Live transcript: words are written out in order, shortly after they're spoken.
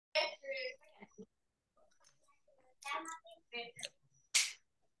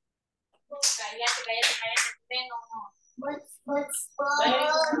Cállate, cállate, cállate.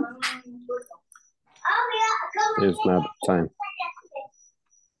 It's not time.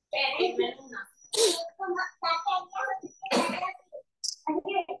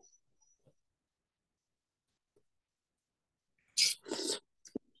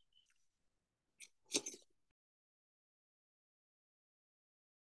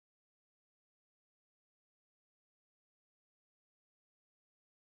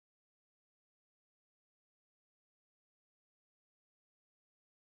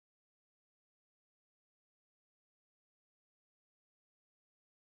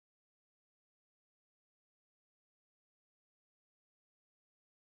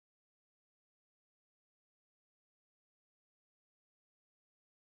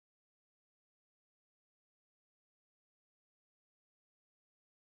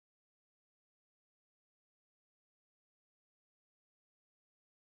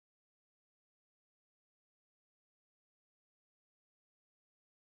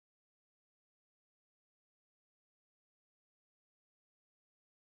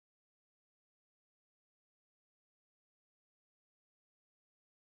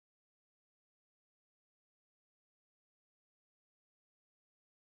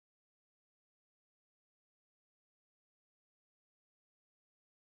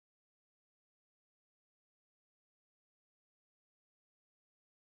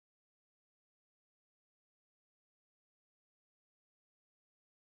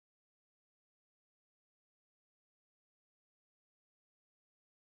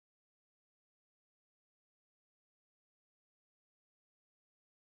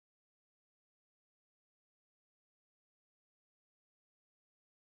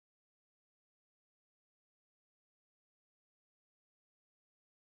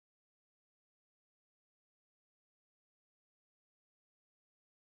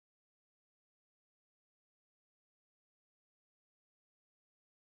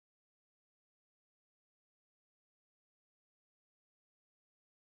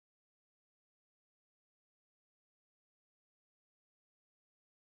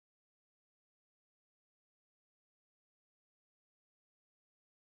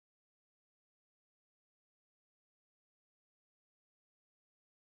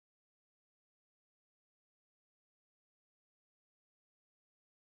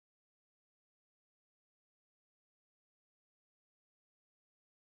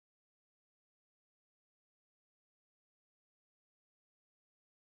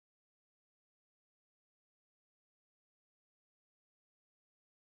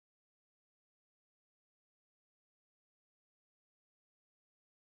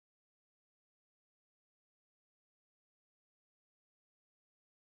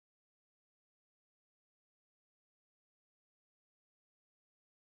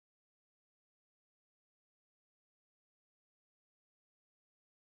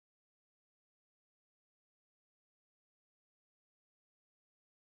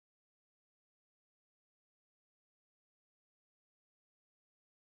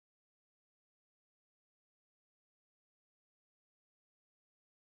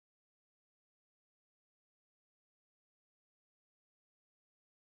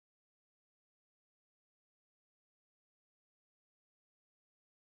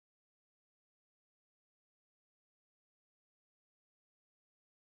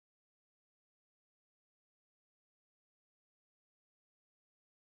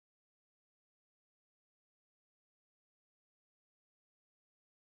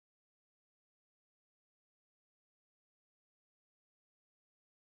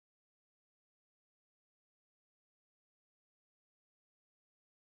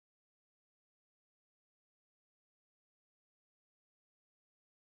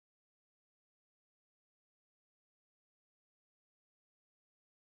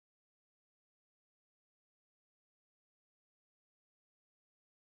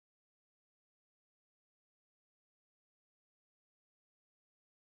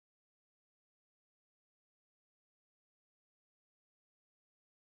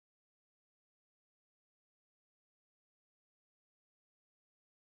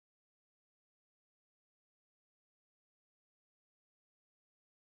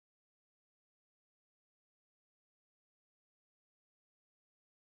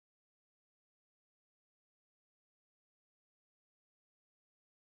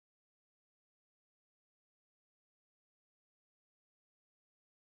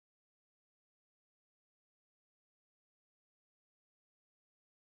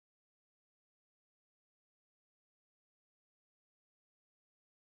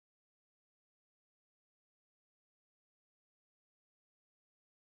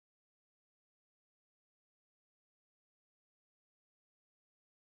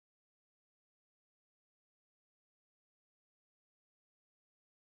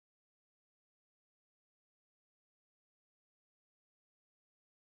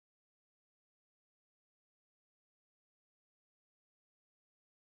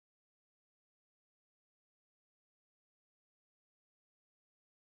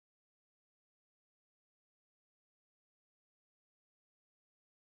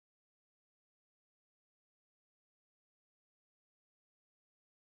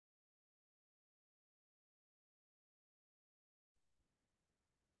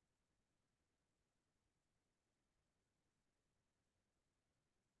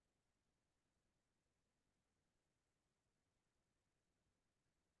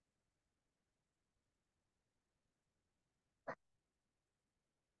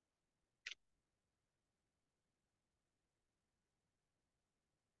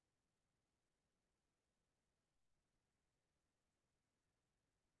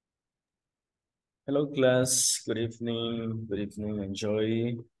 Hello, class. Good evening. Good evening.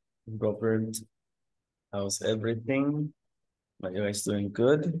 Enjoy. Robert, how's everything? Are you guys doing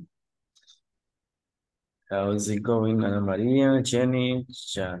good? How's it going? Ana Maria, Jenny,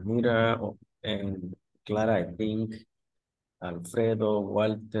 Janira, and Clara, I think. Alfredo,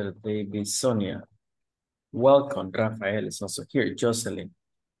 Walter, David, Sonia. Welcome. Rafael is also here. Jocelyn,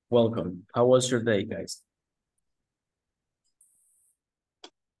 welcome. How was your day, guys?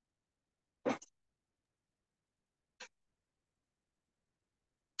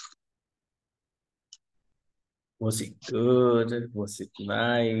 Was it good? Was it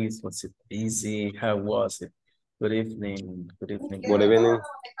nice? Was it easy? How was it? Good evening. Good evening. Good evening.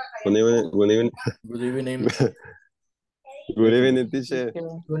 Good evening. Good evening. Good evening. Good evening, teacher.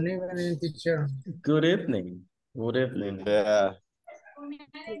 Good evening, teacher. Good evening. Good evening. Yeah.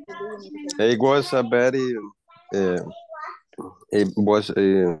 It was a very, it was,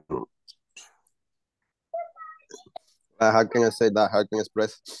 how can I say that? How can I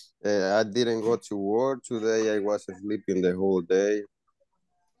express? I didn't go to work today. I was sleeping the whole day.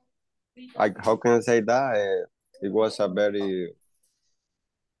 How can I say that? It was a very,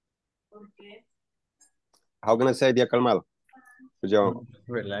 how can I say día calmado?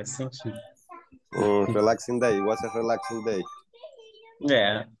 Relaxing. Relaxing day. It was a relaxing day.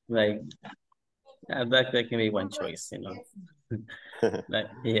 Yeah, like that can be one choice, you know. Like,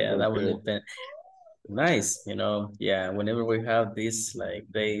 yeah, that would Okay. depend. Nice, you know. Yeah, whenever we have these like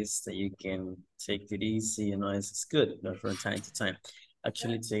days that you can take it easy, you know, it's good, you know, from time to time.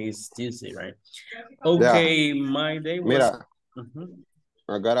 Actually, today is Tuesday, right? Okay, my day was. Mira,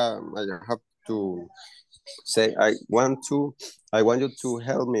 I have to say I want you to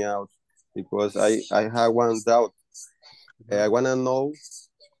help me out because I have one doubt. I want to know,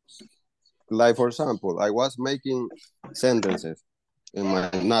 like for example, I was making sentences in my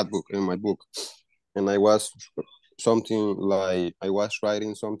notebook, in my book, and I was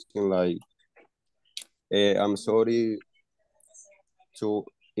writing something like, I'm sorry to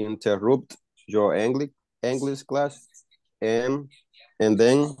interrupt your English class, and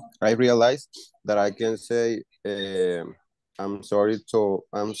then I realized that I can say, I'm sorry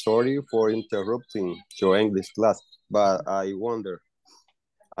for interrupting your English class, but I wondered,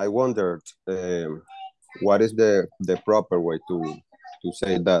 what is the proper way to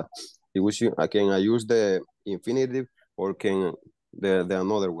say that? Can I use the infinitive or can the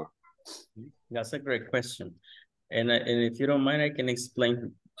another one? That's a great question. And if you don't mind, I can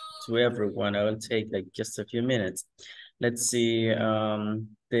explain to everyone. I will take like just a few minutes. Let's see.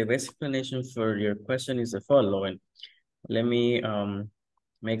 The best explanation for your question is the following. Let me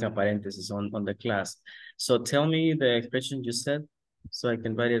make a parenthesis on the class. So tell me the expression you said so I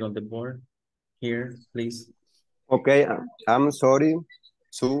can write it on the board here, please. Okay, I'm sorry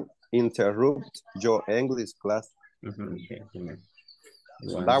to interrupt your English class. Okay.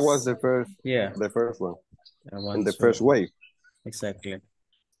 That was the first, yeah, the first one, in the to, first way. Exactly.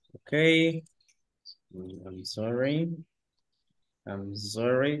 Okay. I'm sorry. I'm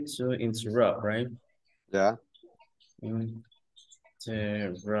sorry to interrupt, right? Yeah.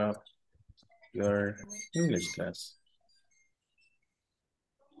 Interrupt your English class.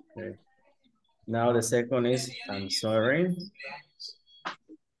 Okay. Now the second is, I'm sorry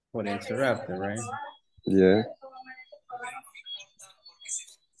for interrupting, right? Yeah.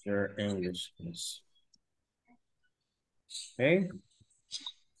 Your English class. Okay.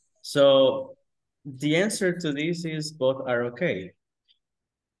 So the answer to this is both are okay.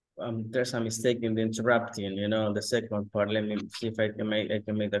 There's a mistake in the interrupting, you know, the second part. Let me see if I can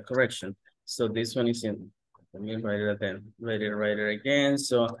make the correction. So this one is in, let me write it again. Write it again.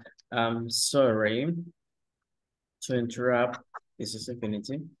 So I'm sorry to interrupt. This is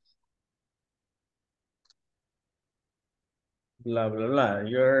infinitive. Blah blah blah.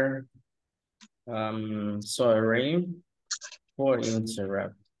 You're sorry for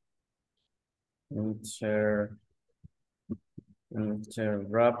interrupting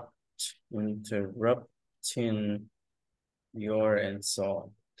your and so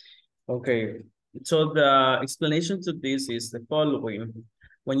on. Okay, so the explanation to this is the following.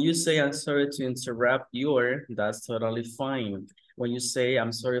 When you say I'm sorry to interrupt your, that's totally fine. When you say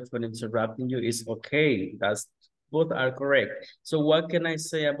I'm sorry for interrupting you, it's okay. Both are correct. So what can I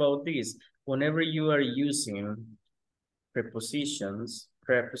say about this? Whenever you are using preposition,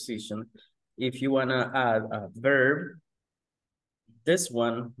 if you wanna add a verb, this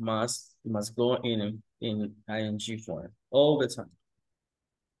one must go in ing form all the time.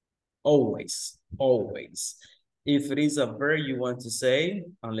 Always. If it is a verb you want to say,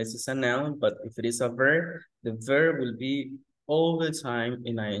 unless it's a noun, but if it is a verb, the verb will be all the time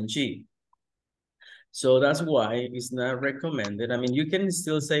in ing. So that's why it's not recommended. I mean, you can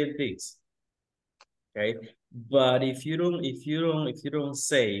still say this, okay? But if you don't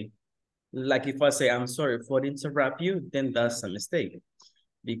say, like if I say, I'm sorry for interrupt you, then that's a mistake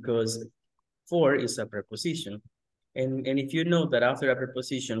because for is a preposition. And if you know that after a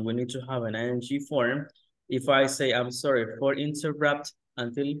preposition, we need to have an ing form, if I say, I'm sorry for interrupt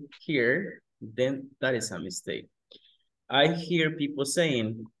until here, then that is a mistake. I hear people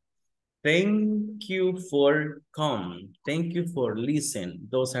saying, thank you for come. Thank you for listen.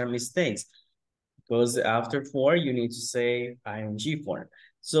 Those are mistakes because after for, you need to say ing form.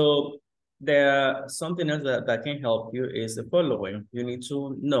 So something else that can help you is the following. You need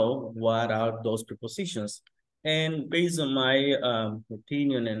to know what are those prepositions. And based on my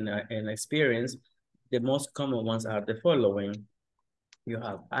opinion and experience, the most common ones are the following. You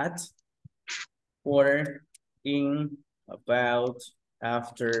have at, for, in, about,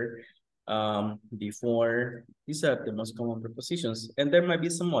 after, before. These are the most common prepositions. And there might be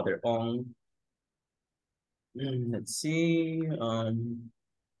some other on. Let's see.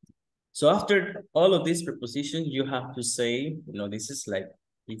 So after all of these prepositions, you have to say, this is like,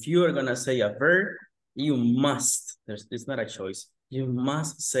 if you are gonna say a verb, you must, it's not a choice. You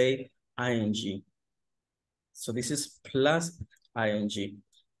must say ing. So this is plus ing.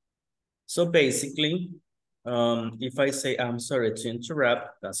 So basically, if I say, I'm sorry to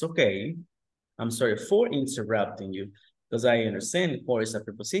interrupt, that's okay. I'm sorry for interrupting you because I understand for is a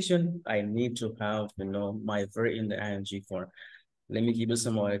preposition. I need to have, my verb in the ing form. Let me give you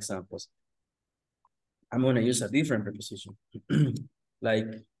some more examples. I'm going to use a different preposition. Like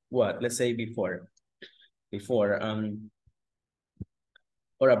what? Let's say before,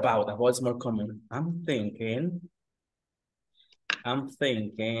 or about is more common. I'm thinking about,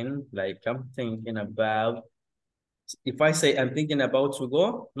 if I say I'm thinking about to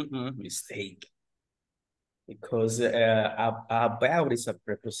go, mistake. Because about is a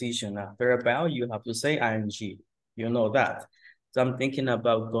preposition. After about, you have to say ing. You know that. So I'm thinking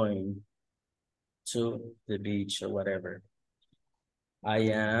about going to the beach or whatever. I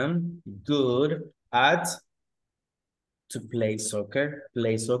am good at to play soccer.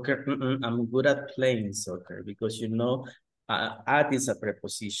 Play soccer. I'm good at playing soccer because at is a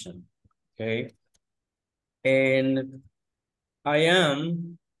preposition. Okay. And I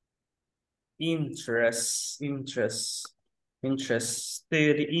am interested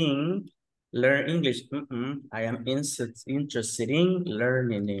in learn English. I am interested in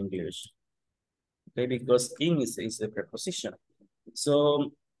learning English. Okay, because in is a preposition.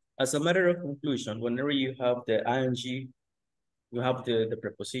 So as a matter of conclusion, whenever you have the ing, you have the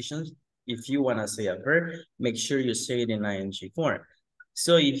prepositions. If you want to say a verb, make sure you say it in ing form.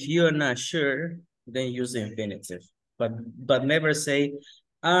 So if you're not sure, then use the infinitive. But never say,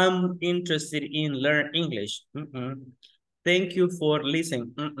 I'm interested in learn English. Thank you for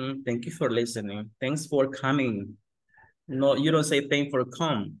listening. Thank you for listening. Thanks for coming. No, you don't say thanks for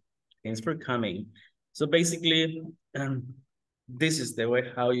come. Thanks for coming. So basically, this is the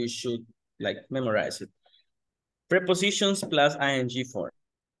way how you should memorize it. Prepositions plus ing form.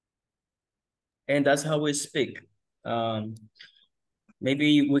 And that's how we speak.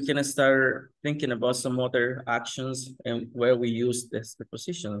 Maybe we can start thinking about some other actions and where we use these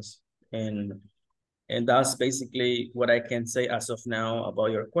prepositions. And that's basically what I can say as of now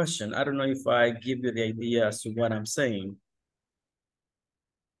about your question. I don't know if I give you the idea as to what I'm saying.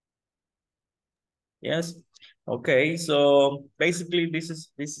 Yes. Okay. So basically, this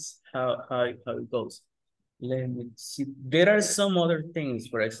is how it goes. Let me see. There are some other things,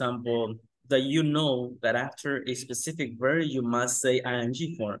 for example, that that after a specific verb you must say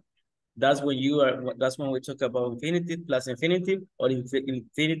ing form. That's when we talk about infinitive plus infinitive or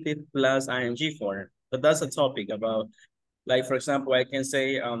infinitive plus ing form. But that's a topic about, like, for example, I can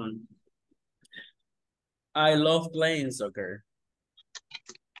say I love playing soccer.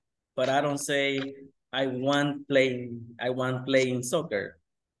 But I don't say I want playing soccer.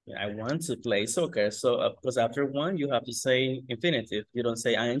 I want to play soccer. So because after one, you have to say infinitive. You don't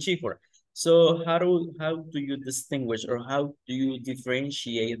say ing for. So how do you distinguish or how do you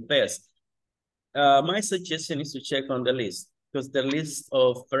differentiate this? My suggestion is to check on the list because the list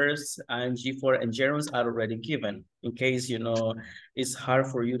of verbs, ing for, and gerunds are already given. In case it's hard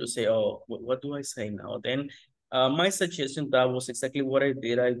for you to say, oh, what do I say now? Then my suggestion, that was exactly what I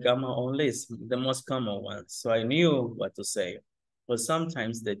did. I got my own list, the most common ones. So I knew what to say. But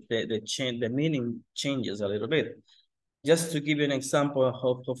sometimes the meaning changes a little bit. Just to give you an example,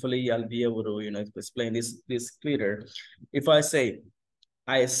 hopefully I'll be able to, to explain this clearer. If I say,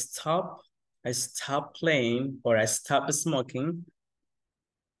 I stop playing or I stop smoking,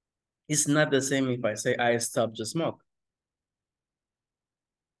 It's not the same if I say I stopped to smoke.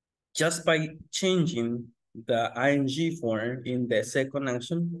 Just by changing the ing form in the second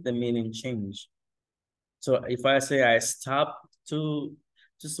action, the meaning change. So if I say I stopped to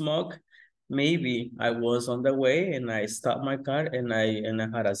smoke, maybe I was on the way and I stopped my car and I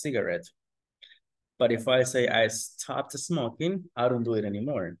had a cigarette. But if I say I stopped smoking, I don't do it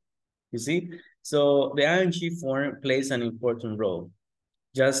anymore. You see? So the ing form plays an important role.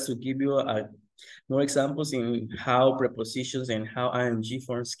 Just to give you more examples in how prepositions and how ing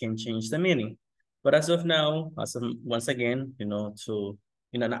forms can change the meaning. But as of now, once again, in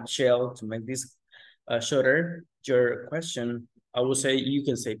a nutshell, to make this shorter, your question, I would say you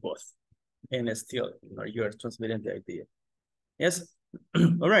can say both, and still, you're transmitting the idea. Yes.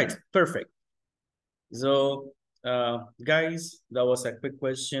 All right. Perfect. So, guys, that was a quick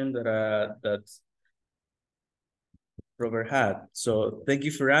question that Robert had. So thank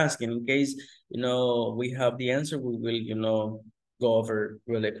you for asking. In case, we have the answer, we will, go over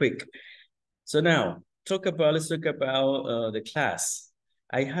really quick. So now, let's talk about the class.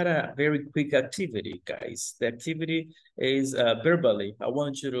 I had a very quick activity, guys. The activity is verbally. I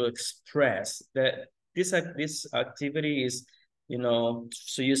want you to express that this activity is,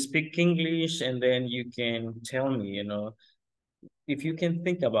 so you speak English and then you can tell me, if you can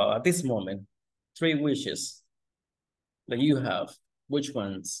think about at this moment, 3 wishes that you have, which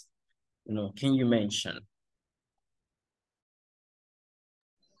ones, can you mention?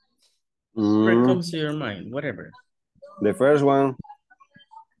 Whatever comes to your mind, whatever. The first one,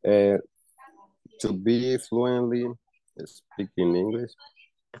 to be fluently speaking English,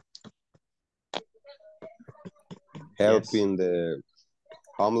 helping the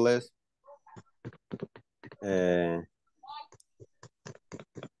homeless.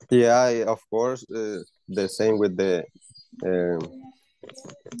 Yeah, of course, the same with the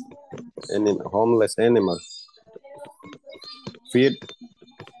homeless animals.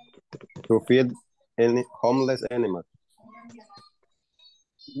 To feed any homeless animal.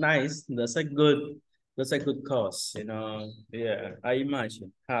 Nice. That's a good cause, Yeah, I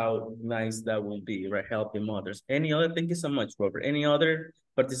imagine how nice that will be, right? Helping others. Any other? Thank you so much, Robert. Any other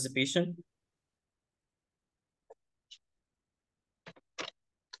participation?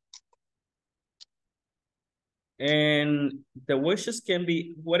 And the wishes can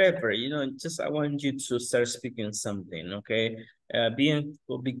be whatever, just I want you to start speaking something, okay?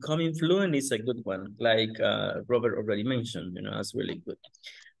 Becoming fluent is a good one, like Robert already mentioned, that's really good.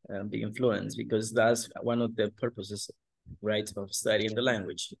 Being fluent, because that's one of the purposes, right, of studying the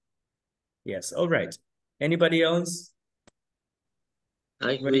language. Yes, all right. Anybody else?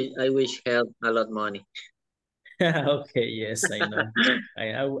 I wish help a lot money. Okay, yes, I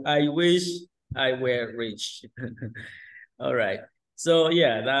know. I wish I were rich. All right. So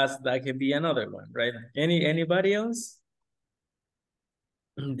yeah, that can be another one, right? Anybody else?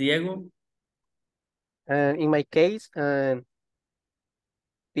 Diego? And in my case,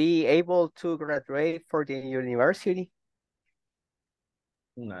 be able to graduate for the university.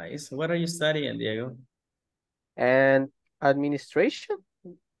 Nice. What are you studying, Diego? And administration,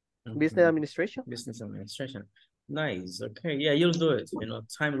 business administration. Business administration. Nice. Okay. Yeah, you'll do it.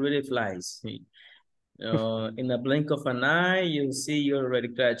 Time really flies. In a blink of an eye, you'll see you're already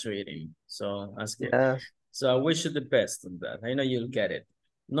graduating. So that's good. Yes. So I wish you the best on that. I know you'll get it.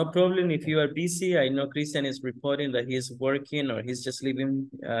 No problem if you are busy. I know Christian is reporting that he's working or he's just leaving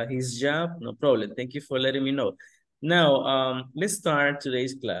his job. No problem. Thank you for letting me know. Now, let's start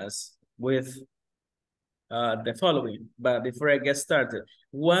today's class with the following. But before I get started,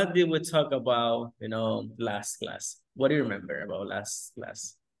 what did we talk about, last class? What do you remember about last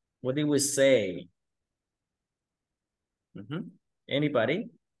class? What did we say? Anybody?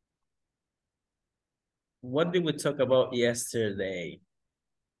 What did we talk about yesterday?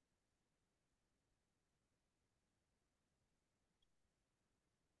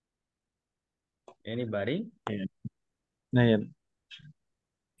 Anybody?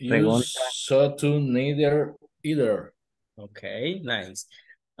 You saw to neither either. Okay, nice.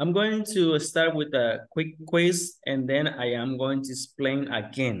 I'm going to start with a quick quiz and then I am going to explain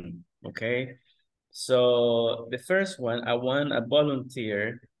again, okay? So the first one, I want a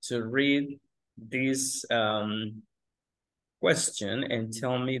volunteer to read this question and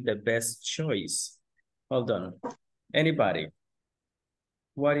tell me the best choice. Hold on. Anybody?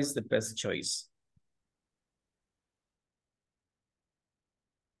 What is the best choice?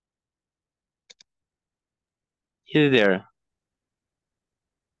 Either.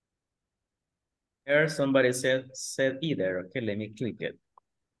 There, somebody said either. Okay, let me click it.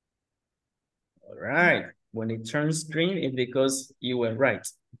 All right. When it turns green, it's because you were right.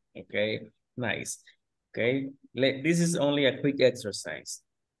 Okay, nice. Okay, this is only a quick exercise.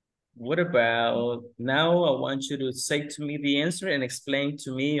 What about now? I want you to say to me the answer and explain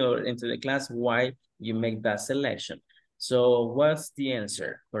to me or into the class why you make that selection. So what's the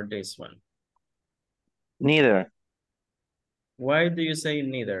answer for this one? Neither. Why do you say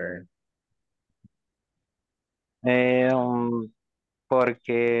neither?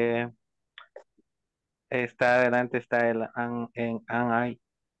 Porque está adelante, está el an I,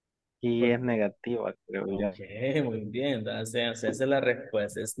 y es negativa, creo yo. Okay, muy bien. Esa es la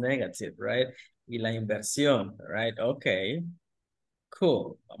respuesta. Es negative, right? Y la inversión, right? Okay.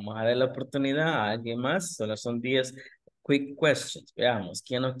 Cool. Vamos a darle la oportunidad a alguien más. Solo son 10 quick questions. Veamos,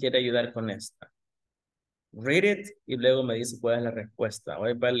 ¿quién nos quiere ayudar con esta? Read it y luego me dice cuál es la respuesta.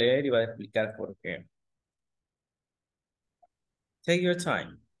 Hoy va a leer y va a explicar por qué. Take your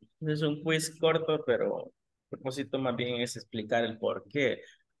time. Es un quiz corto, pero el propósito más bien es explicar el por qué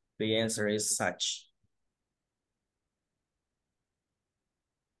the answer is such.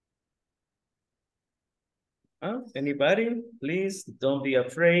 Anybody? Please don't be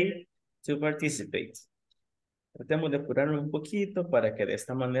afraid to participate. Tratemos de apurarnos un poquito para que de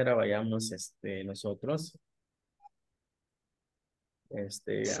esta manera vayamos nosotros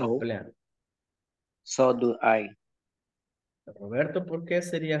ampliando. So do I. Roberto, ¿por qué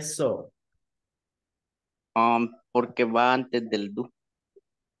sería so? Porque va antes del do.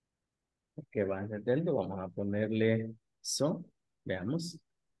 Que va a entenderlo, vamos a ponerle so. Veamos.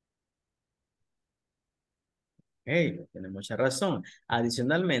 Hey, tiene mucha razón.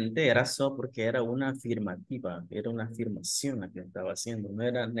 Adicionalmente, era so porque era una afirmativa, era una afirmación la que estaba haciendo, no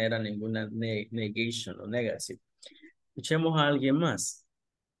era ninguna negation o negative. Escuchemos a alguien más.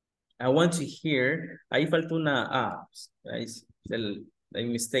 I want to hear, ahí falta una A, hay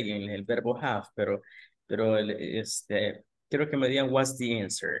mistake en el verbo have, pero quiero que me digan what's the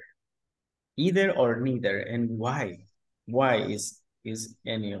answer. Either or neither, and why? Why is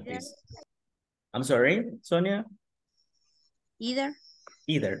any of this? I'm sorry, Sonia? Either.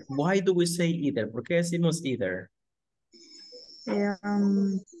 Either. Why do we say either? ¿Por qué decimos either?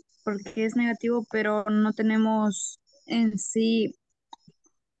 Porque es negativo, pero no tenemos en sí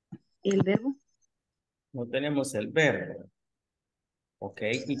el verbo. No tenemos el verbo. Ok,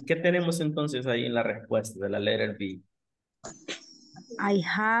 ¿y qué tenemos entonces ahí en la respuesta de la letter B? I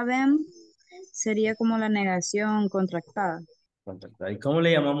haven't sería como la negación contractada. ¿Y cómo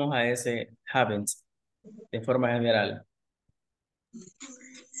le llamamos a ese haven't de forma general?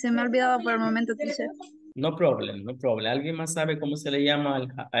 Se me ha olvidado por el momento, teacher. No problem, no problem. ¿Alguien más sabe cómo se le llama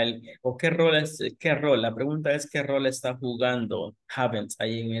o qué rol es, qué rol? La pregunta es qué rol está jugando haven't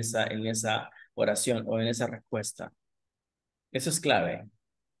ahí en esa oración o en esa respuesta. Eso es clave.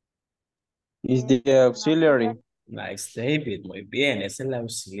 Is the auxiliary. Nice, David. Muy bien. Es el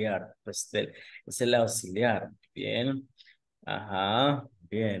auxiliar. Es el auxiliar. Bien. Ajá.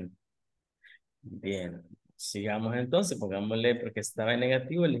 Bien. Bien. Sigamos entonces. Pongámosle porque estaba en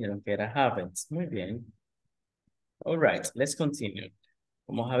negativo y le dijeron que era haven't. Muy bien. All right. Let's continue.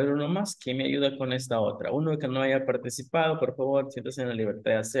 Vamos a ver uno más. ¿Quién me ayuda con esta otra? Uno que no haya participado, por favor, siéntese en la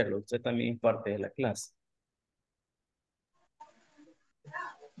libertad de hacerlo. Usted también es parte de la clase.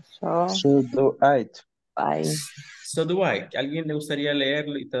 So do I. So do I. ¿Alguien le gustaría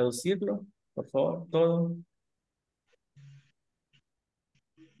leerlo y traducirlo? Por favor, todo.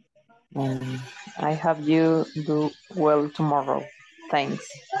 I have you do well tomorrow. Thanks.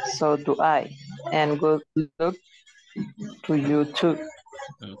 So do I. And good luck to you too.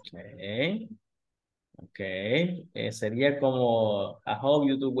 Ok. Ok. Sería como, I hope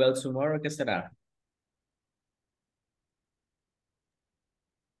you do well tomorrow. ¿Qué será?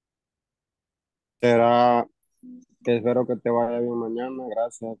 Será que espero que te vaya bien mañana,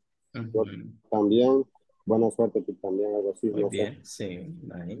 gracias. Yo Ujú. también, buena suerte tú también, algo así, Muy no sé. bien. Sí.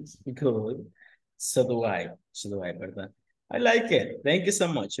 Nice. Good. So do I. So do I, ¿verdad? I like it. Thank you so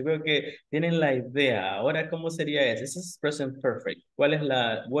much. Yo veo que tienen la idea. Ahora, ¿cómo sería eso? This is present perfect. What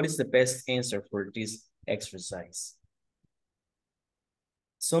is the best answer for this exercise?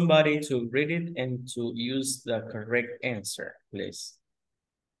 Somebody to read it and to use the correct answer, please.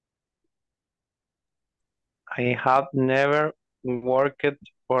 I have never worked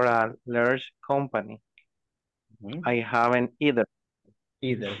for a large company. I haven't either.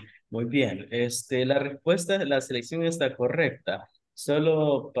 Either. Muy bien. La respuesta, la selección está correcta.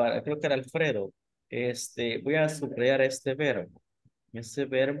 Solo creo que era Alfredo. Voy a subrayar este verbo. Este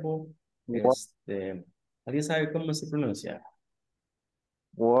verbo, ¿alguien sabe cómo se pronuncia?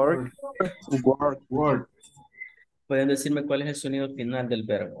 Work. Work. ¿Pueden decirme cuál es el sonido final del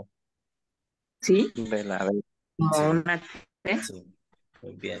verbo? Sí, De la como Sí. una T. Sí.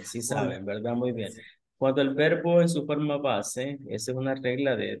 Muy bien, sí saben, ¿verdad? Muy bien. Cuando el verbo en su forma base, esa es una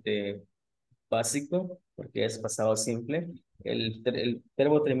regla de básico, porque es pasado simple. El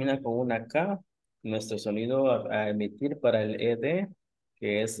verbo termina con una K. Nuestro sonido a emitir para el ED,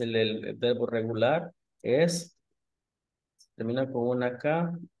 que es el verbo regular, termina con una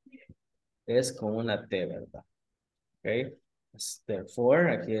K, es con una T, ¿verdad? Ok.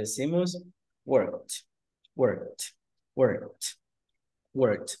 Therefore, aquí decimos worked, worked, worked,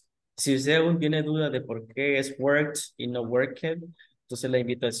 worked. Si usted aún tiene duda de por qué es worked y no worked, entonces la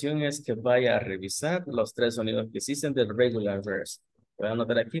invitación es que vaya a revisar los tres sonidos que existen del regular verse. Voy a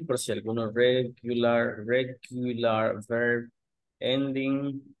anotar aquí por si alguno regular verb,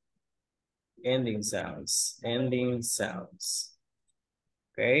 ending sounds.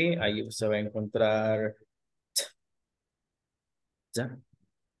 Ok, ahí usted va a encontrar ya,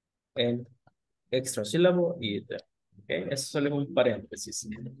 en extra sílabo y the. Okay, eso solo es un paréntesis.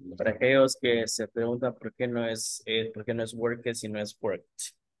 Para aquellos que se preguntan por qué no es worked si no es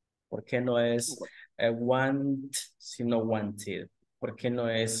worked. ¿Por qué no es want sino wanted? ¿Por qué no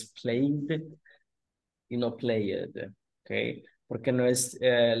es played y no played? Okay. ¿Por qué no es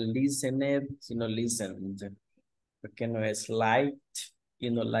listened sino listened? ¿Por qué no es liked y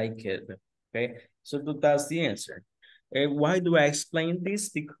no liked? Okay. So that's the answer. Why do I explain this?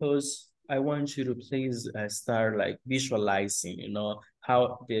 Because I want you to please start like visualizing, you know,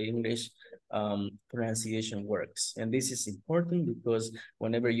 how the English pronunciation works. And this is important because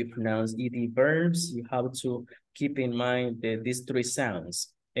whenever you pronounce ED verbs, you have to keep in mind these three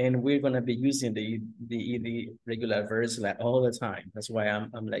sounds. And we're going to be using the ED regular verbs like all the time. That's why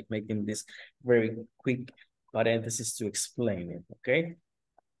I'm like making this very quick parenthesis to explain it, okay?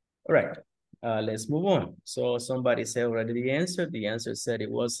 All right, let's move on. So somebody said already the answer. The answer said it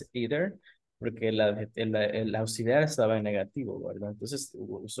was either, porque el auxiliar estaba en negativo, ¿verdad? Entonces,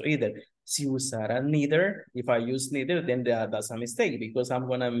 so either. Si usara neither, if I use neither, then that's a mistake because I'm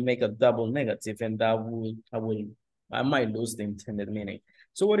gonna make a double negative and I might lose the intended meaning.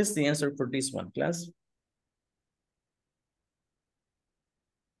 So what is the answer for this one, class?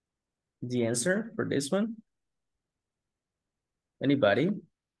 The answer for this one? Anybody?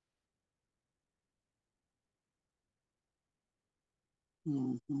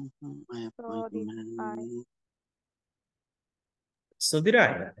 So did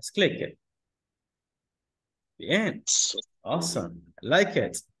I. Let's click it. Bien. Awesome. I like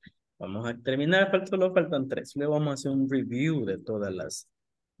it. Vamos a terminar. Solo faltan tres. Luego vamos a hacer un review de todas las.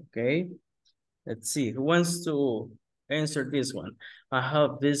 Okay. Let's see. Who wants to answer this one? I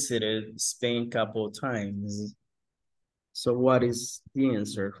have visited Spain a couple of times. So what is the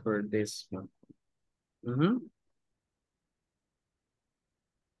answer for this one?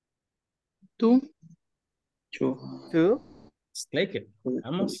 Tú. Let's click it.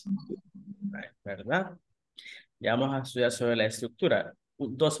 Vamos. Right, ¿verdad? Ya vamos a estudiar sobre la estructura.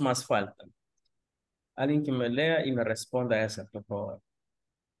 Dos más faltan. Alguien que me lea y me responda a esa, por favor.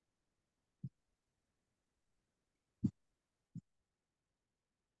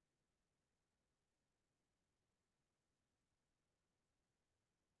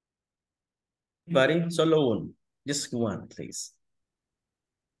 Buddy, solo uno. Just one, please.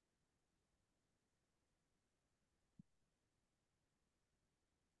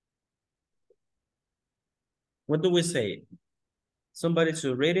 What do we say? Somebody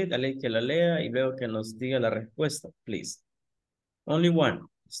to read it, alguien que la lea y luego que nos diga la respuesta, please. Only one.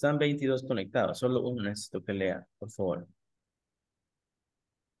 Están 22 conectados. Solo uno necesito que lea, por favor.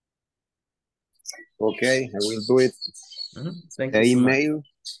 Okay, I will do it. Thank The you so much.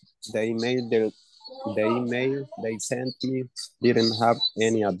 The email they sent me didn't have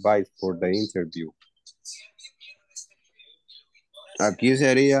any advice for the interview. Aquí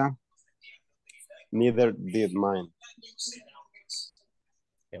sería neither did mine.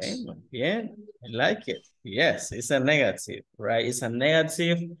 Okay, bien. I like it. Yes, it's a negative, right? It's a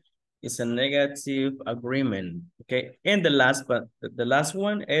negative agreement. Okay. And the last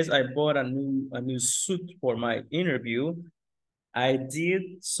one is I bought a new suit for my interview. I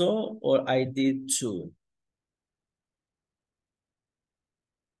did so or I did too.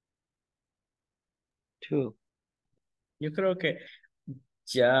 Yo creo que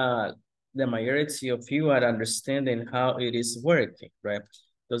ya the majority of you are understanding how it is working, right?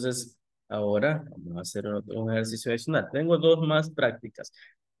 Entonces, ahora vamos a hacer un ejercicio adicional. Tengo dos más prácticas.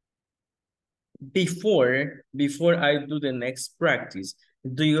 Before I do the next practice,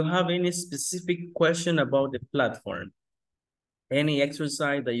 do you have any specific question about the platform? Any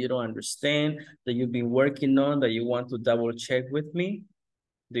exercise that you don't understand, that you've been working on, that you want to double check with me?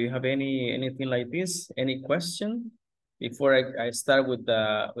 Do you have anything like this? Any question? before I start with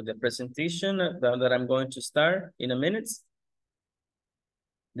the presentation that I'm going to start in a minute?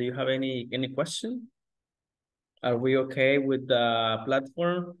 Do you have any question? Are we okay with the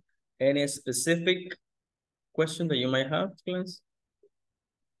platform? Any specific question that you might have, please?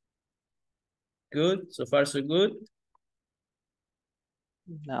 Good, so far so good?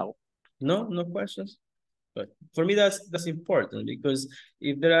 No. No questions? But for me, that's important, because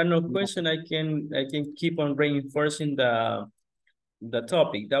if there are no questions, I can keep on reinforcing the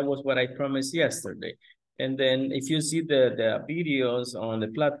topic. That was what I promised yesterday. And then if you see the videos on the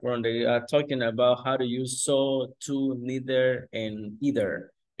platform, they are talking about how to use so, to, neither, and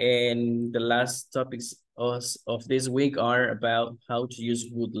either. And the last topics of this week are about how to use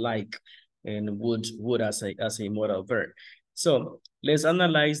would like and would as a modal verb. So let's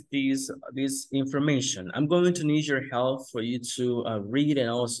analyze this information. I'm going to need your help for you to read and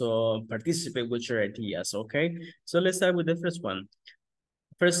also participate with your ideas, okay? So let's start with the first one.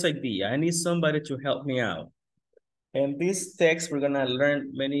 First idea, I need somebody to help me out. And this text, we're gonna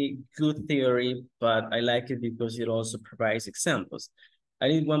learn many good theory, but I like it because it also provides examples. I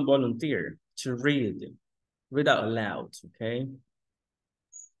need one volunteer to read out loud, okay?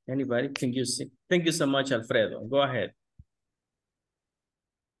 Anybody, can you see? Thank you so much, Alfredo. Go ahead.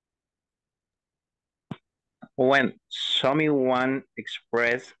 When someone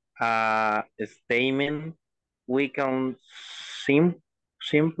express a statement, we can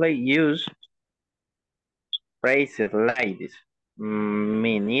simply use phrases like this.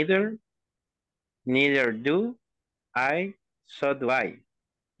 Me neither, neither do I, so do I.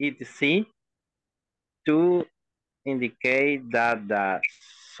 Etc. to indicate that the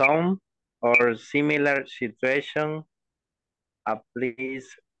some or similar situation applies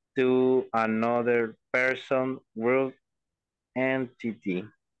to another person, group, entity.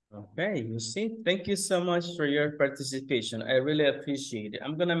 Okay, you see, thank you so much for your participation. I really appreciate it.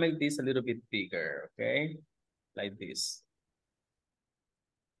 I'm gonna make this a little bit bigger, okay? Like this.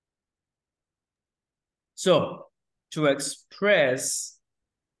 So, to express,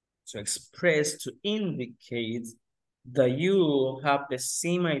 to indicate that you have the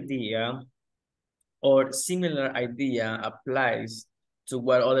same idea or similar idea applies to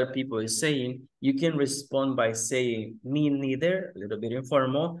what other people is saying, you can respond by saying, me neither, a little bit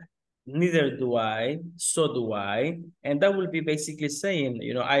informal, neither do I, so do I, and that will be basically saying,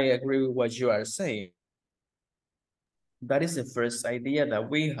 you know, I agree with what you are saying. That is the first idea that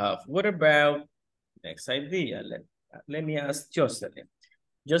we have. What about next idea? Let me ask Jocelyn.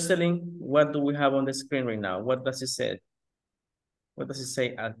 Jocelyn, what do we have on the screen right now? What does it say? What does it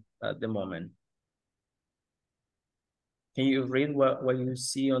say at the moment? Can you read what you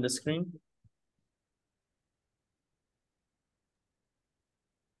see on the screen?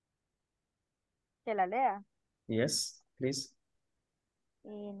 Que la lea Yes, please.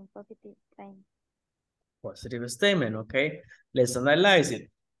 en positive time. Positive statement, okay? Let's analyze it.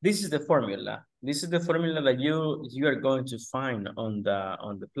 This is the formula. This is the formula that you are going to find on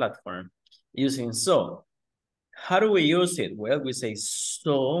the platform using so. How do we use it? Well, we say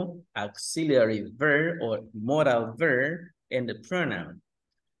so, auxiliary verb or modal verb, and the pronoun.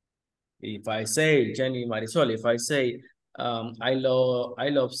 If I say, Jenny Marisol, if I say, I love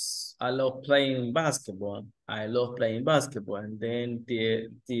playing basketball. I love playing basketball. And then the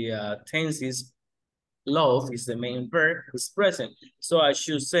tense is love is the main verb, is present. So I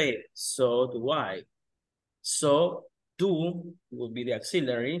should say, so do I. So do will be the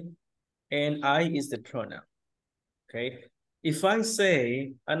auxiliary and I is the pronoun. Okay. If I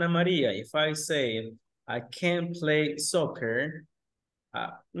say, Ana Maria, if I say, I can't play soccer,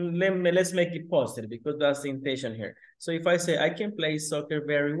 let's make it positive because that's the intention here. So if I say, I can play soccer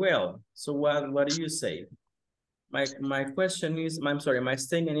very well. So what do you say? My question is, I'm sorry, my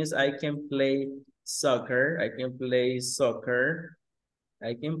statement is, I can play soccer. I can play soccer.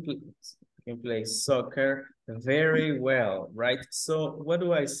 I can play soccer very well, right? So what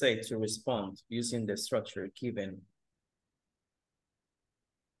do I say to respond using the structure given?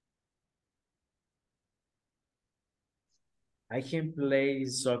 I can play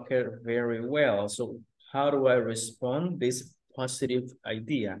soccer very well. So how do I respond this positive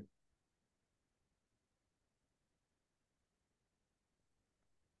idea?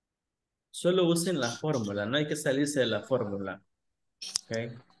 Solo usen la fórmula, no hay que salirse de la fórmula.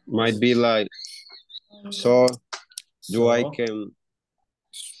 Okay. Might be like, so do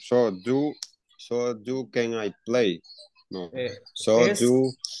can I play? No. So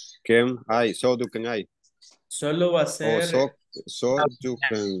can I. Solo va a ser. So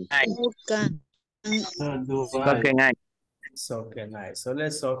can I. So can I. So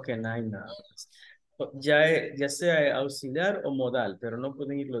let's so can I now. Ya sea auxiliar o modal, pero no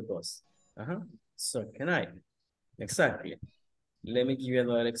pueden ir los dos. Ajá. So, can I? Exactly. Let me give you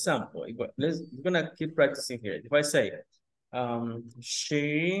another example. We're gonna keep practicing here. If I say,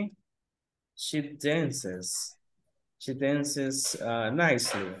 she dances. She dances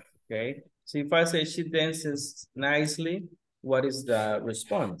nicely. Okay. So if I say she dances nicely, what is the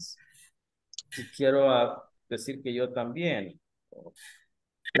response? Si quiero decir que yo también. So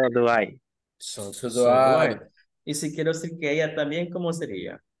do I. So So do do I. I. Y si quiero decir que ella también, ¿cómo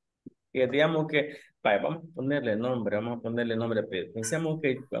sería? Que digamos que, vaya, vamos a ponerle nombre, pensemos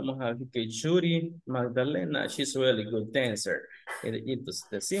que vamos a decir que Judy Magdalena, she's a really good dancer. Y entonces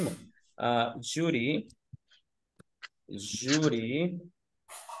decimos, Judy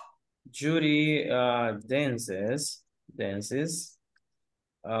dances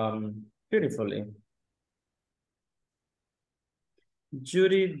beautifully.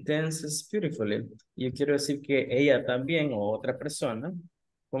 Judy dances beautifully. Yo quiero decir que ella también o otra persona,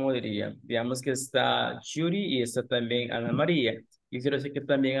 ¿cómo diría? Digamos que está Judy y está también Ana María. Yo quiero decir que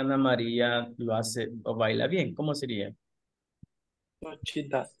también Ana María lo hace o baila bien. ¿Cómo sería? So she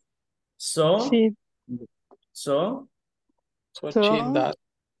does. So, She, so, So she so, does.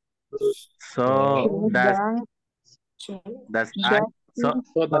 So so, she that's dance, that's I. does So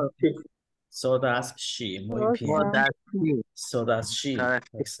she, So does she. so does she. Muy so so bien. does that's she. me. So does So she.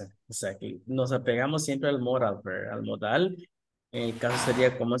 that's Exactly. Nos apegamos siempre al modal verb, al modal. En el caso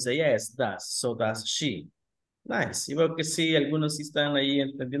sería como se ella es does. So does she. Nice. Y veo que sí, algunos sí están ahí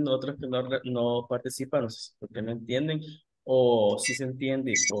entendiendo, otros que no participan, no sé si porque no entienden, o si se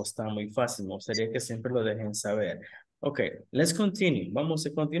entiende, o está muy fácil. Me gustaría que siempre lo dejen saber. Ok, let's continue. Vamos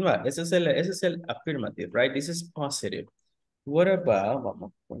a continuar. Ese es el affirmative, right? This is positive. What about,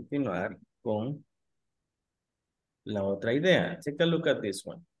 vamos a continuar con la otra idea. Take a look at this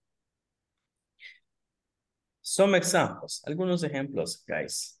one. Some examples. Algunos ejemplos,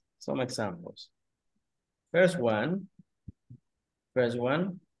 guys. Some examples. First one.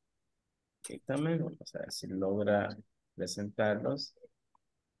 Aquí también vamos a ver si logra presentarlos.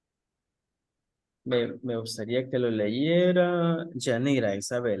 Me gustaría que lo leyera Yanira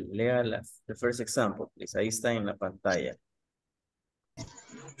Isabel. Lea the first example, please. Ahí está en la pantalla.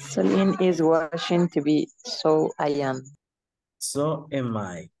 Celine is watching TV, so I am. So am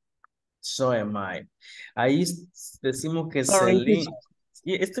I. So am I. Ahí decimos que Sorry, Celine.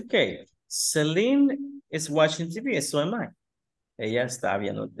 It's okay. Celine is watching TV, so am I. Ella está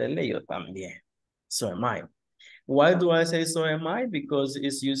viendo tele, yo también. So am I. Why do I say so am I? Because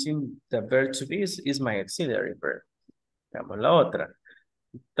it's using the verb to be is my auxiliary verb. Veamos la otra.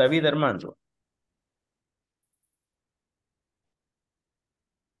 David Armando.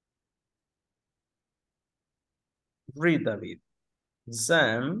 Read David.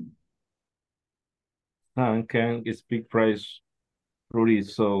 Sam. And can speak French Rudy,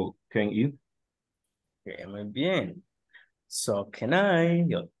 so can you? Okay, muy bien. So can I.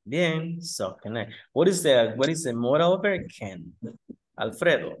 Yo bien. So can I. What is the modal verb? Can.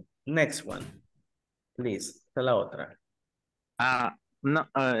 Alfredo. Next one. Please. Esta la otra. No,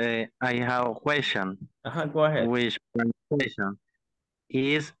 I have a question. Go ahead. Which pronunciation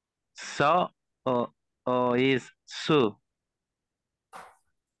is so or is so?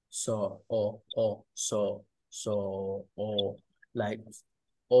 So, like,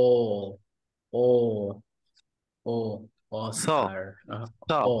 oh, oh, Oscar.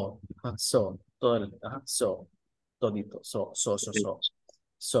 So. So, so, todito, so.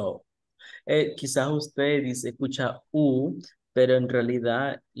 So, quizás usted dice, escucha U, pero en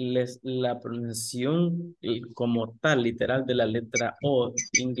realidad la pronunciación como tal, literal, de la letra O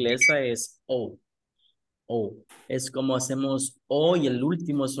inglesa es O. O. Es como hacemos O y el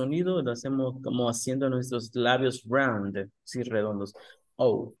último sonido lo hacemos como haciendo nuestros labios round, sí, redondos.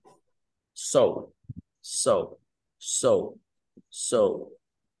 O. So. So. So. So.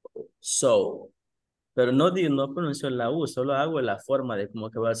 So. Pero no pronuncio la U, solo hago la forma de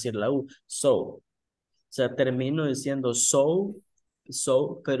cómo que va a decir la U. So. O sea, termino diciendo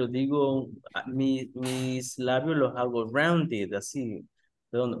pero digo, mis labios los hago rounded, así,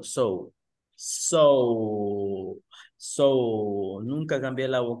 redondo. Nunca cambié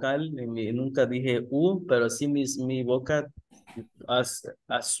la vocal, nunca dije U, pero sí mi boca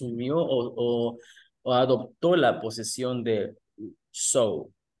asumió o adoptó la posición de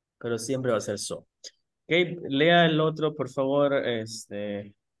so, pero siempre va a ser so. Ok, lea el otro, por favor,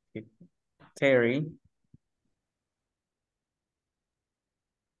 Terry.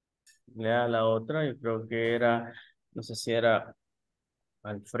 Lea la otra, yo creo que era, no sé si era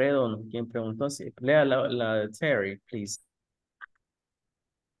Alfredo, ¿no? ¿Quién preguntó? Sí, lea la de Terry, please.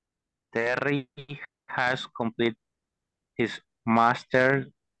 Terry has completed his master's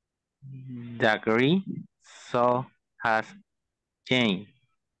degree, so has Jane.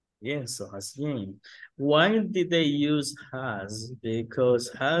 Yes, so has Jane. Why did they use has? Because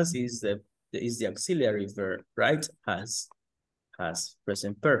has is the auxiliary verb, right? Has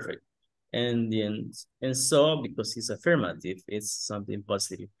present perfect. And then and so because it's affirmative, it's something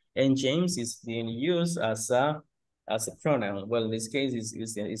positive. And James is being used as a pronoun. Well, in this case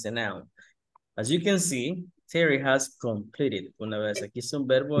is a noun. As you can see, Terry has completed. Una vez aquí es un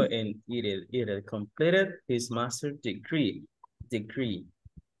verbo en ir, completed his master's degree. Degree.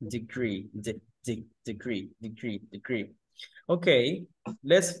 Okay,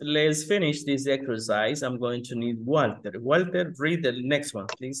 let's finish this exercise. I'm going to need Walter. Walter, read the next one,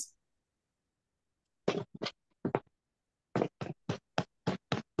 please.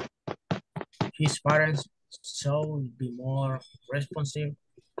 His parents should be more responsive.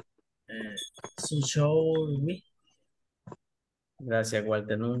 So should we? Gracias,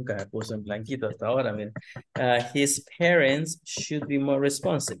 Walter. Nunca puso en blanquito hasta ahora. Mira. His parents should be more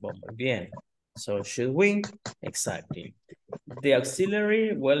responsible. Muy bien. So should we? Exactly. The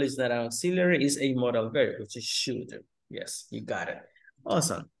auxiliary, well, it's not an auxiliary, it's a modal verb, which is should. Yes, you got it.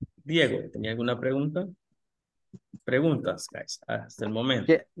 Awesome. Diego, ¿tenía alguna pregunta? Preguntas, guys, hasta el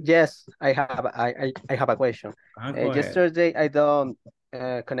momento. Yes, I have a question. Go ahead. Yesterday, I don't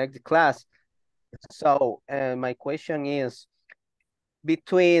connect the class. So my question is,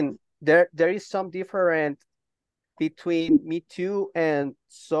 between, there is some difference between me too and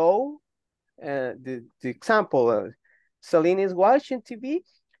so. The example, Celine is watching TV.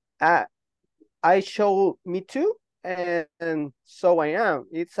 I show me too, and so I am.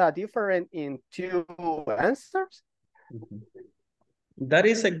 It's a different in two answers. That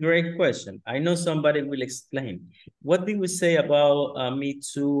is a great question. I know somebody will explain. What did we say about me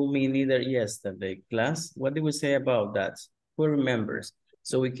too, me neither yesterday, class? What did we say about that? Who remembers?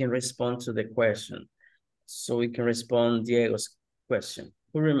 So we can respond to the question. So we can respond Diego's question.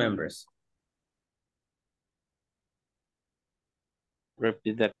 Who remembers?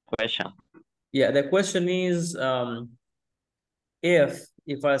 Repeat the question. Yeah, the question is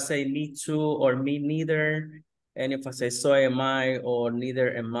if I say me too or me neither, and if I say so am I or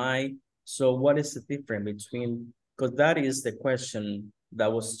neither am I, so what is the difference between, because that is the question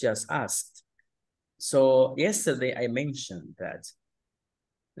that was just asked. So yesterday I mentioned that.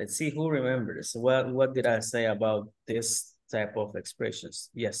 Let's see who remembers. What did I say about this type of expressions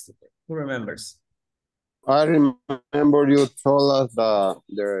yesterday? Who remembers? I remember you told us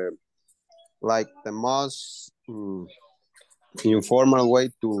the most informal way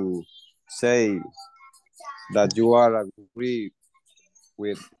to say that you are agree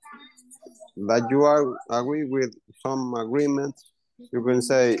with some agreement. You can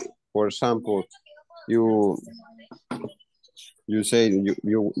say, for example, you say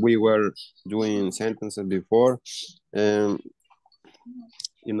we were doing sentences before, and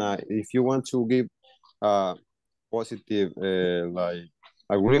if you want to give a positive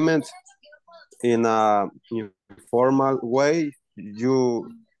agreement in a informal way,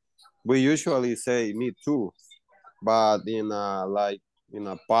 we usually say me too, but in a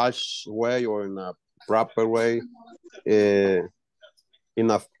posh way or in a proper way, in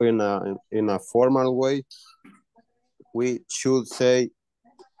a formal way, we should say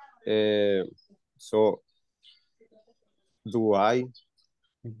so do I.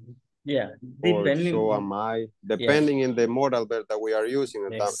 Yeah, or so am I, depending in the modal verb that we are using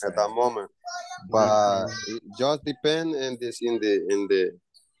at that moment. But it just depends in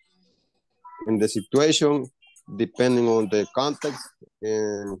the situation, depending on the context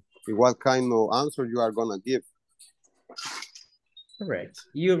and what kind of answer you are gonna give. Correct.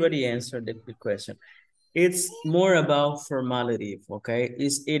 You already answered the question. It's more about formality, okay?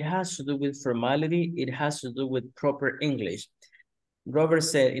 It has to do with formality. It has to do with proper English. Robert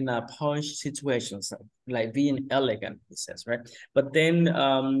said in a posh situation, so like being elegant, he says, right? But then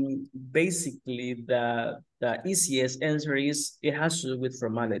basically the easiest answer is it has to do with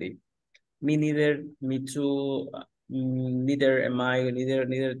formality. Me neither, me too, neither am I,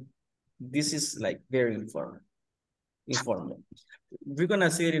 neither. This is like very informal. We're gonna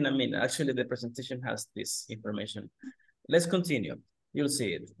see it in a minute. Actually, the presentation has this information. Let's continue. You'll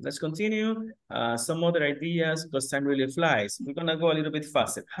see it. Let's continue. Some other ideas because time really flies. We're gonna go a little bit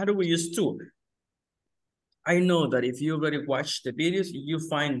faster. How do we use to? I know that if you already watched the videos, you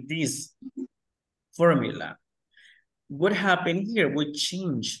find this formula. What happened here? We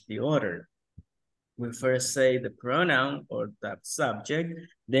changed the order. We first say the pronoun or the subject,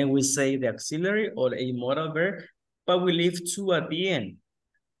 then we say the auxiliary or a modal verb, but we leave to at the end.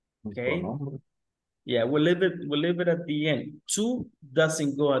 Okay? Yeah, we'll leave it at the end. To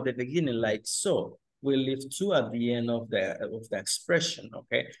doesn't go at the beginning like so. We'll leave to at the end of the expression,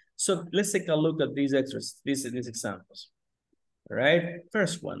 okay? So let's take a look at these examples. All right,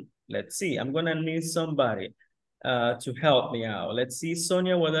 first one. Let's see. I'm gonna need somebody to help me out. Let's see,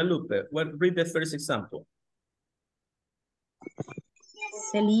 Sonia Guadalupe. Read the first example.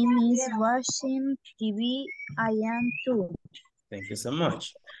 Celine is watching TV. I am too. Thank you so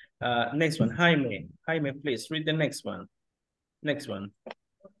much. Next one, Jaime. Jaime, please read the next one. Next one.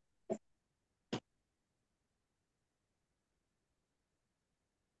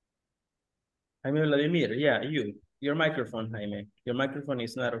 Jaime Vladimir, yeah, you. Your microphone, Jaime. Your microphone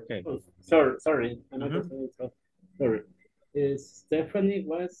is not okay. Oh, sorry. Another sorry. Stephanie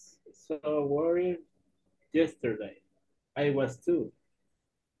was so worried yesterday. I was too.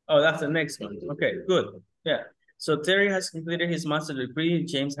 Oh, that's the next one. Okay, good. Yeah. So Terry has completed his master's degree.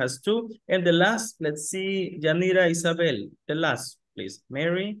 James has 2. And the last, let's see, Yanira Isabel. The last, please.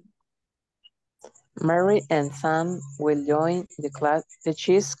 Mary. Mary and Sam will join the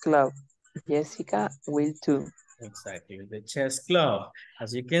chess club. Jessica will too. Exactly, the chess club.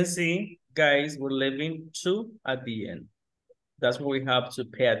 As you can see, guys, we're leaving 2 at the end. That's where we have to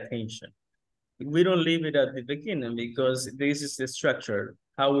pay attention. We don't leave it at the beginning because this is the structure,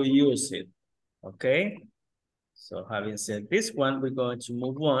 how we use it, okay? So having said this one, we're going to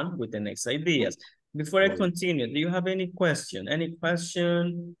move on with the next ideas. Before I continue, do you have any question? Any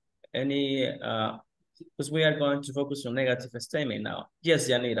question? Any, because we are going to focus on negative statement now. Yes,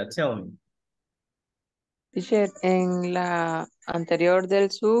 Yanira, tell me. Teacher, en la anterior del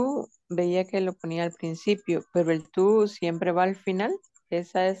su veía que lo ponía al principio, pero el tú siempre va al final.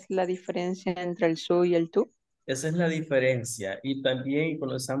 ¿Esa es la diferencia entre el su y el tú? Esa es la diferencia. Y también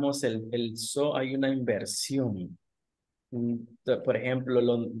cuando usamos el so hay una inversión. Por ejemplo,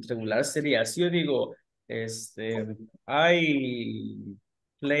 lo regular sería, si yo digo, I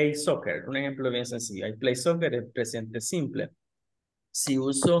play soccer, un ejemplo bien sencillo, I play soccer es presente simple. Si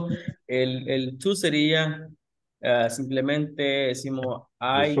uso el to sería, simplemente decimos,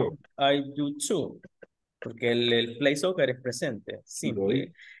 I do too, porque el play soccer es presente,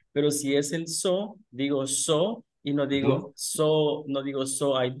 simple. Pero si es el so, digo so y no digo so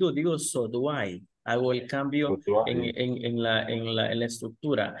I do, digo so do I. Hago el cambio en la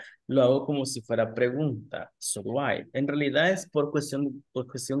estructura. Lo hago como si fuera pregunta, so do I. En realidad es por cuestión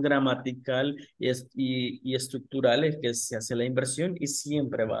gramatical y estructural es que se hace la inversión y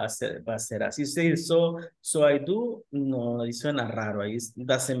siempre va a ser así. Si so I do, no, suena raro, ahí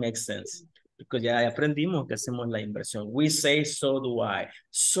doesn't make sense. Porque ya aprendimos que hacemos la inversión. We say, so do I.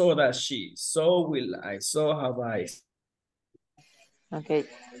 So does she. So will I. So have I. Ok,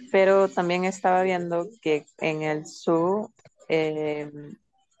 pero también estaba viendo que en el su,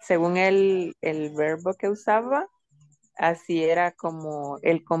 según el verbo que usaba, así era como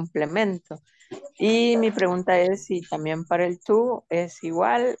el complemento. Y mi pregunta es si también para el tú es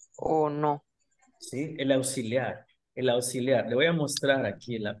igual o no. Sí, el auxiliar. El auxiliar. Le voy a mostrar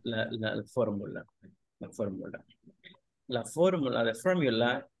aquí la fórmula. La fórmula de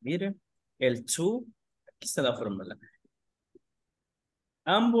fórmula, mire, el to, aquí está la fórmula.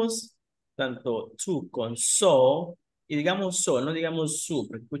 Ambos, tanto to con so, y digamos so, no digamos su,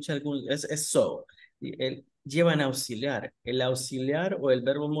 porque escucha algún, es so, llevan auxiliar. El auxiliar o el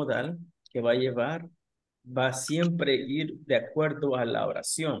verbo modal que va a llevar va a siempre ir de acuerdo a la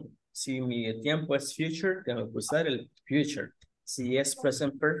oración. Si mi tiempo es future, tengo que usar el future. Si es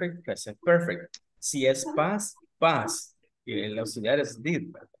present perfect, present perfect. Si es past, past. Y el auxiliar es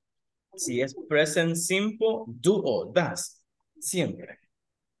did. Si es present simple, do o does. Siempre.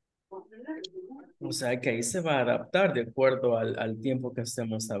 O sea que ahí se va a adaptar de acuerdo al tiempo que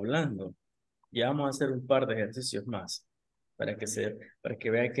estemos hablando. Ya vamos a hacer un par de ejercicios más para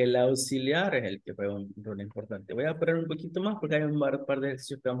que vea que el auxiliar es el que juega un rol importante. Voy a poner un poquito más porque hay un par de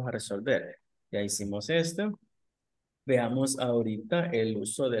ejercicios que vamos a resolver. Ya hicimos esto. Veamos ahorita el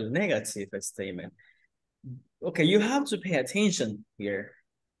uso del negative statement. Okay, you have to pay attention here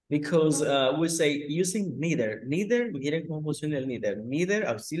because we say using neither. Neither, miren cómo funciona el neither. Neither,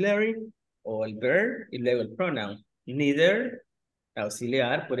 auxiliary, o el verb y luego el pronoun. Neither,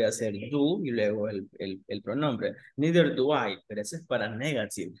 auxiliar, podría ser do y luego el pronombre. Neither do I, pero ese es para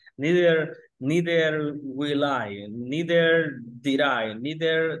negative. Neither will I, neither did I,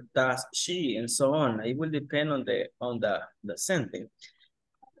 neither does she, and so on. It will depend on the sentence.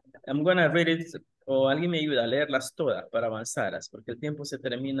 I'm gonna read it, o alguien me ayuda a leerlas todas para avanzarlas, porque el tiempo se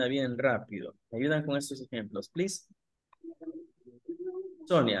termina bien rápido. ¿Me ayudan con estos ejemplos, please?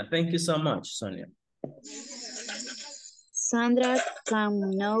 Sonia, thank you so much, Sonia. Sandra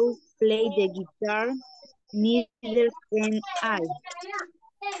can now play the guitar, neither can I.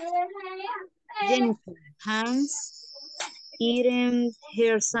 Jennifer has eaten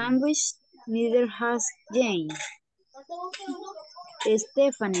her sandwich, neither has Jane.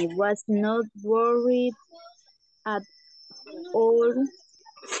 Stephanie was not worried at all,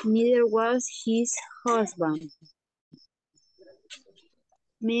 neither was his husband.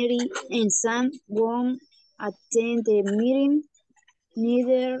 Mary and Sam won't attend the meeting,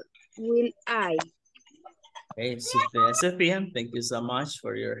 neither will I. Okay, si ustedes se fijan, thank you so much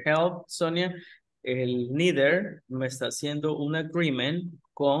for your help, Sonia. El neither me está haciendo un agreement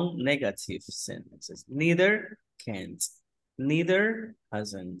con negative sentences. Neither can't, neither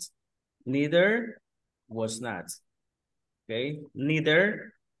hasn't, neither was not, okay?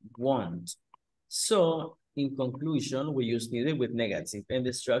 Neither won't. So, in conclusion, we use neither with negative. And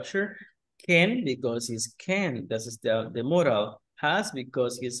the structure, can because it's can, that is the modal. Has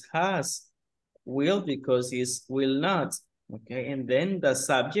because it's has. Will because it's will not. Okay, and then the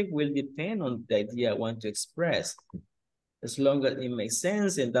subject will depend on the idea I want to express. As long as it makes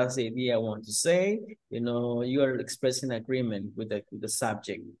sense and that's the idea I want to say, you know, you are expressing agreement with the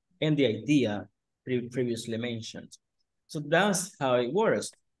subject and the idea previously mentioned. So that's how it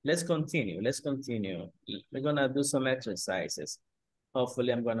works. Let's continue. Let's continue. We're gonna do some exercises.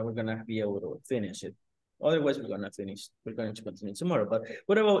 Hopefully we're gonna be able to finish it. Otherwise, we're gonna finish. We're going to continue tomorrow. But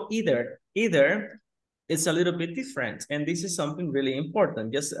what about either? Either it's a little bit different, and this is something really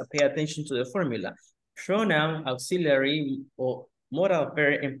important. Just pay attention to the formula. Pronoun, auxiliary, or modal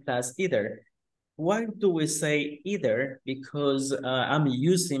verb implies either. Why do we say either? Because I'm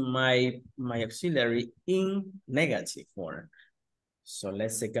using my auxiliary in negative form. So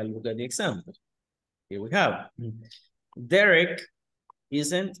let's take a look at the example. Here we have Derek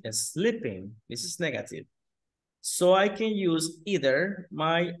isn't sleeping. This is negative. So I can use either.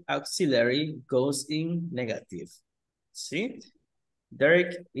 My auxiliary goes in negative. See?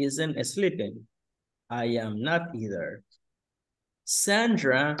 Derek isn't sleeping. I am not either.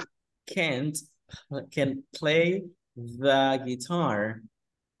 Sandra can play the guitar.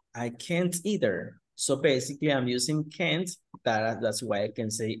 I can't either. So basically I'm using can't. That's why I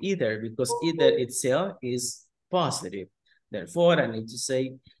can say either, because either itself is positive. Therefore, I need to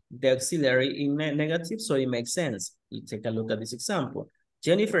say the auxiliary in negative, so it makes sense. You take a look at this example.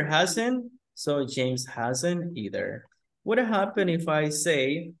 Jennifer hasn't, so James hasn't either. What happens if I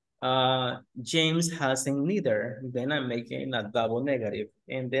say James hasn't neither? Then I'm making a double negative,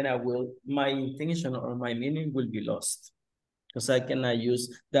 and then my intention or my meaning will be lost, because I cannot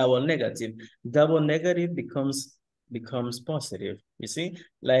use double negative. Double negative becomes positive, you see?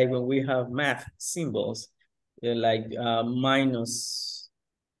 Like when we have math symbols, like minus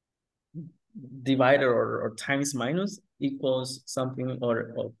divider or times minus equals something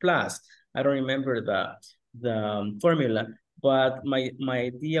or plus. I don't remember the formula, but my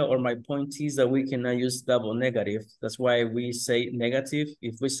idea or my point is that we cannot use double negative. That's why we say negative.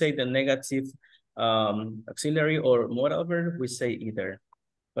 If we say the negative auxiliary or modal verb, we say either.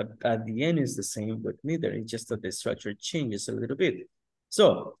 But at the end is the same with neither. It's just that the structure changes a little bit.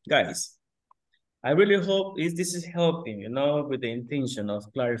 So, guys, I really hope this is helping, you know, with the intention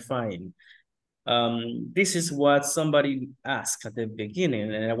of clarifying. This is what somebody asked at the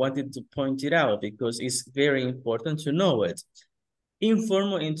beginning, and I wanted to point it out because it's very important to know it.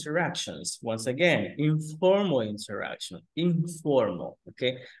 Informal interactions, once again, informal interaction, informal,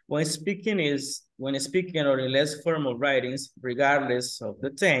 okay? When speaking or in less formal writings, regardless of the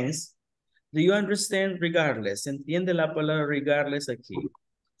tense, do you understand regardless? ¿Entiende la palabra regardless aquí?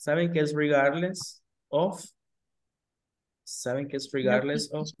 ¿Saben qué es regardless of? ¿Saben qué es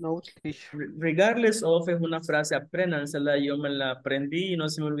regardless of? No, Regardless of es una frase, apréndansela, yo me la aprendí y no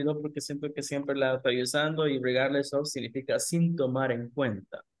se me olvidó porque siento que siempre la estoy usando, y regardless of significa sin tomar en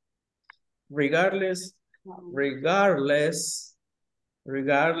cuenta. Regardless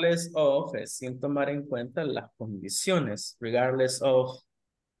of es sin tomar en cuenta las condiciones. Regardless of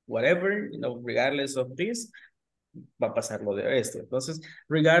whatever, you know, regardless of this, va a pasar lo de esto. Entonces,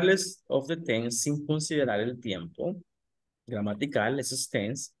 regardless of the tense, sin considerar el tiempo gramatical, esos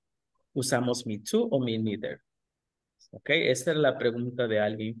tense, usamos me too o me neither. Ok, esta es la pregunta de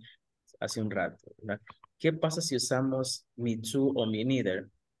alguien hace un rato, ¿verdad? ¿Qué pasa si usamos me too o me neither?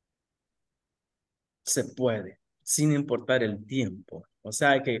 Se puede, sin importar el tiempo. O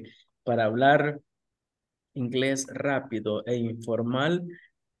sea que para hablar inglés rápido e informal,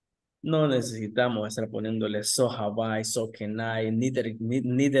 no necesitamos estar poniéndole so have I, so can I,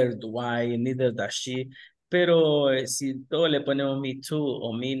 neither do I, neither does she. Pero si todo le ponemos me too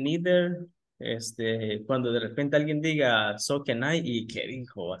o me neither, Cuando de repente alguien diga, so can I, y qué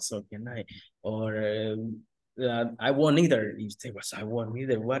dijo, so can I, or I won't either, y usted was, I won't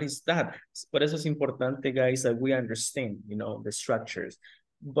either, what is that? Por eso es importante, guys, that we understand, you know, the structures,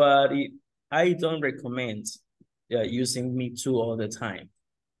 but I don't recommend using me too all the time.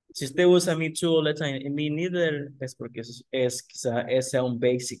 Si usted usa me too all the time, me neither es porque quizá es un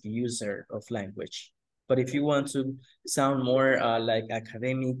basic user of language. But if you want to sound more like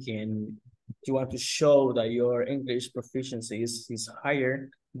academic and you want to show that your English proficiency is higher,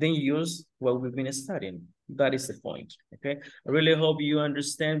 then use what we've been studying. That is the point, okay? I really hope you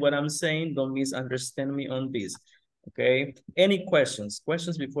understand what I'm saying. Don't misunderstand me on this, okay? Any questions?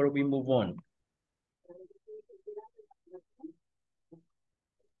 Questions before we move on?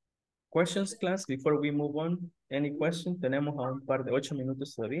 Questions, class, before we move on? Any question? Tenemos a un par de 8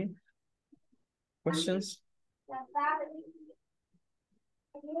 minutos todavía. Questions?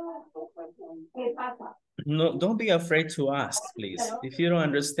 No, don't be afraid to ask, please. If you don't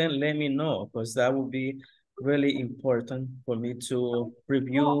understand, let me know, because that would be really important for me to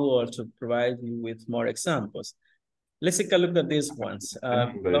review or to provide you with more examples. Let's take a look at these ones.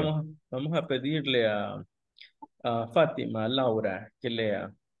 Vamos a pedirle a Fátima, Laura, que lea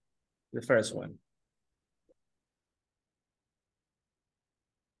the first one.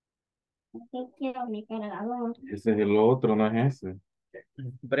 Ese es el otro, no es ese.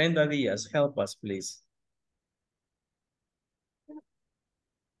 Brenda Díaz, help us, please.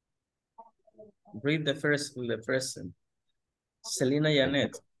 Read the first. Selena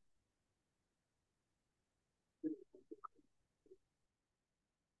Yanet.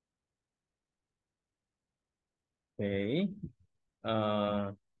 Okay.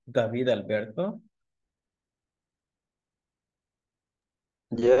 David Alberto.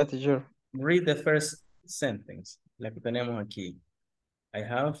 Yeah, teacher. Read the first sentence. La que tenemos aquí. I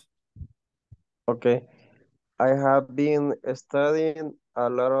have. Okay. I have been studying a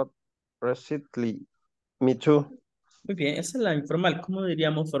lot recently. Me too. Muy bien, esa es la informal. ¿Cómo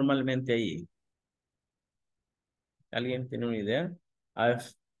diríamos formalmente ahí? ¿Alguien tiene una idea? I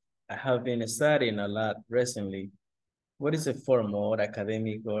have been studying a lot recently. What is the formal or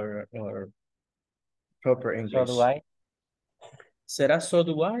academic or proper English? So do I. ¿Será so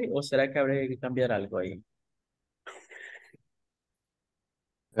do I o será que habría que cambiar algo ahí?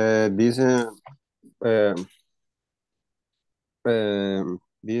 This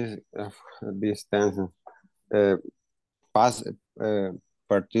tense, past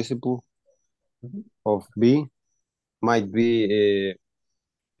participle of be might be.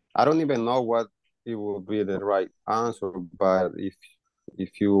 I don't even know what it would be the right answer, but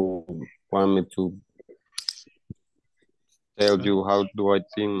if you want me to tell you how do I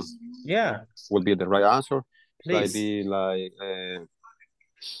think would be the right answer, please. Maybe like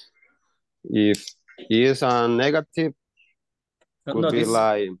if is a negative, would be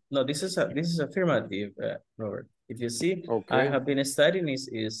like. No, this is affirmative, Robert. If you see, Okay. I have been studying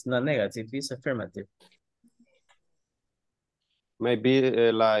is not negative, it's affirmative.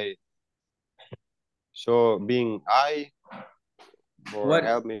 Maybe like, so being I, or What?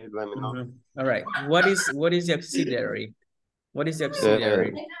 help me, let me know. All right. What is the auxiliary? What is the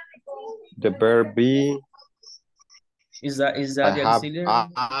auxiliary? The verb be. Is that the auxiliary?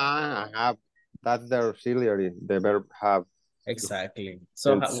 I have. That's the auxiliary. The verb have. Exactly.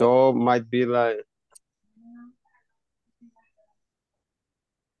 So might be like.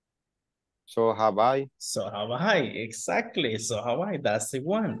 So have I. So have I. Exactly. So have I. That's the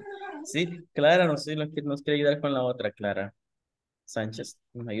one. Sí, Clara, no sé lo que nos quiere ayudar con la otra, Clara. Sánchez,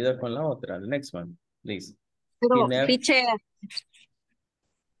 nos ayuda con la otra. The next one, please. Pero, teacher,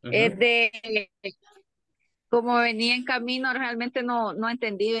 es de, como venía en camino, realmente no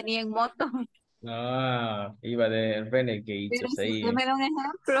entendí, venía en moto. Ah, iba de Renegades. Pero si usted me da un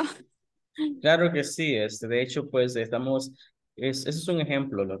ejemplo. Claro que sí, de hecho, pues estamos, eso es un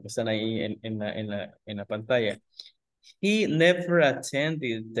ejemplo, lo que están ahí en la pantalla. He never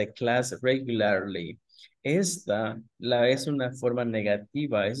attended the class regularly. Esta es una forma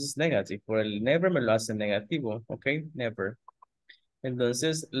negativa, eso es negative, por el never me lo hace negativo, ¿ok? Never.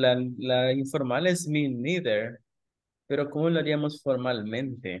 Entonces, la informal es me neither, pero ¿cómo lo haríamos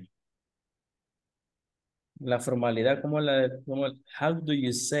formalmente? La formalidad, how do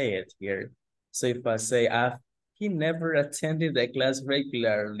you say it here? So if I say, he never attended the class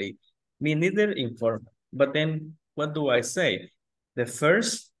regularly, me neither informal. But then what do I say? The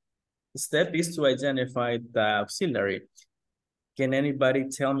first step is to identify the auxiliary. Can anybody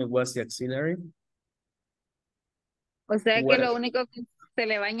tell me what's the auxiliary? O sea que lo único que se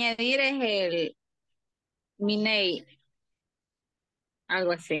le va a añadir es el mi name.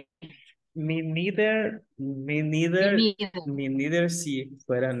 Algo así. Me neither si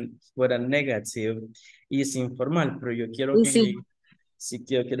fuera negative y es informal, pero yo quiero Y que sí, llegue, sí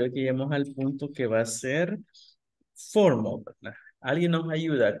quiero que lleguemos al punto que va a ser formal, ¿verdad? Alguien nos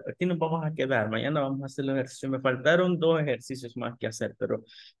ayuda, aquí nos vamos a quedar, mañana vamos a hacer los ejercicios, me faltaron 2 ejercicios más que hacer, pero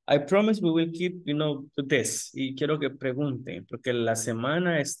I promise we will keep, to this, y quiero que pregunten, porque la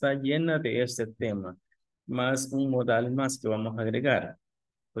semana está llena de este tema, más un modal más que vamos a agregar.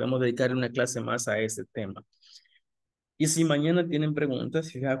 Podemos dedicar una clase más a este tema. Y si mañana tienen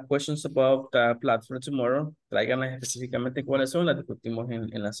preguntas, if you have questions about the platform tomorrow, tráiganlas específicamente cuáles son, las discutimos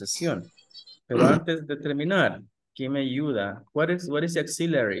en la sesión. Pero antes de terminar, ¿quién me ayuda? What is the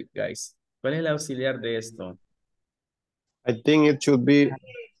auxiliary, guys? ¿Cuál es el auxiliar de esto? I think it should be,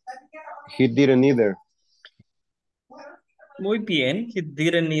 he didn't either. Muy bien, he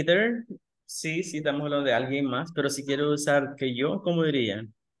didn't either. Sí, estamos hablando de alguien más, pero si quiero usar que yo, ¿cómo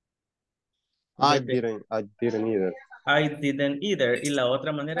dirían? I didn't either. I didn't either. ¿Y la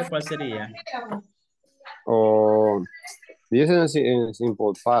otra manera cuál sería? Or this is in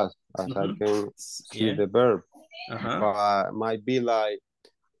simple past, as I can see Yeah. the verb. Ajá. But might be like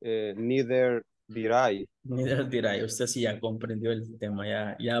neither did I. Neither did I. Usted sí ya comprendió el tema.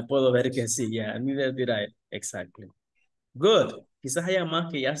 Ya puedo ver que sí, ya. Neither did I. Exactly. Good. Quizás haya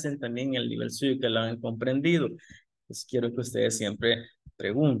más que ya hacen también el nivel suyo que lo han comprendido. Pues quiero que ustedes siempre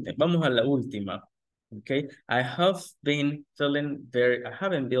pregunten. Vamos a la última. Okay. I haven't been feeling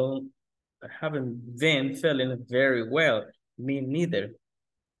very well. Me neither.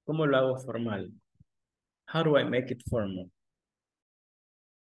 ¿Cómo lo hago formal? How do I make it formal?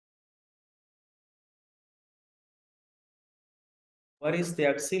 What is the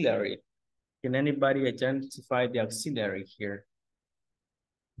auxiliary? Can anybody identify the auxiliary here?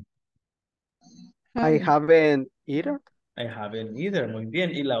 I haven't either. I haven't either. Muy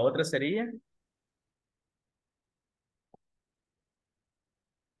bien. ¿Y la otra sería?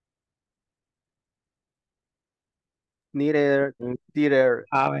 Neither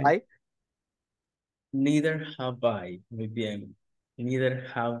I. Neither have I. Muy bien. Neither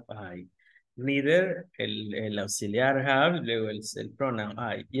have I. Neither, el auxiliar have, luego el pronoun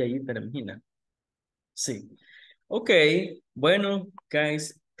I. Y ahí termina. Sí. Ok. Bueno,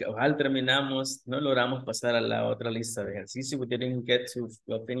 guys, cabal terminamos. No logramos pasar a la otra lista de ejercicios. We didn't get to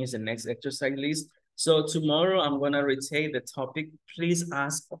finish the next exercise list. So tomorrow I'm going to retain the topic. Please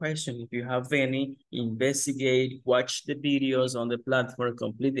ask questions if you have any. Investigate, watch the videos on the platform,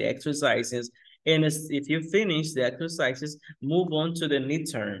 complete the exercises. And if you finish the exercises, move on to the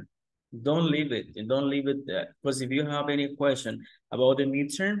midterm. Don't leave it. Don't leave it there. Because if you have any question about the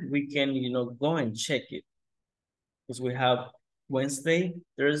midterm, we can, go and check it. Because we have Wednesday,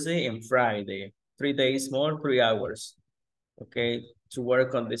 Thursday, and Friday. 3 days more, 3 hours. Okay, to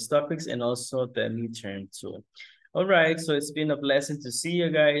work on these topics and also the midterm too. All right, so it's been a blessing to see you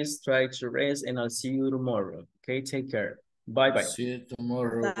guys. Try to rest and I'll see you tomorrow. Okay, take care. Bye-bye. See you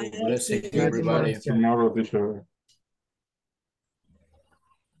tomorrow. Bye. Blessing See you everybody. Tomorrow, teacher.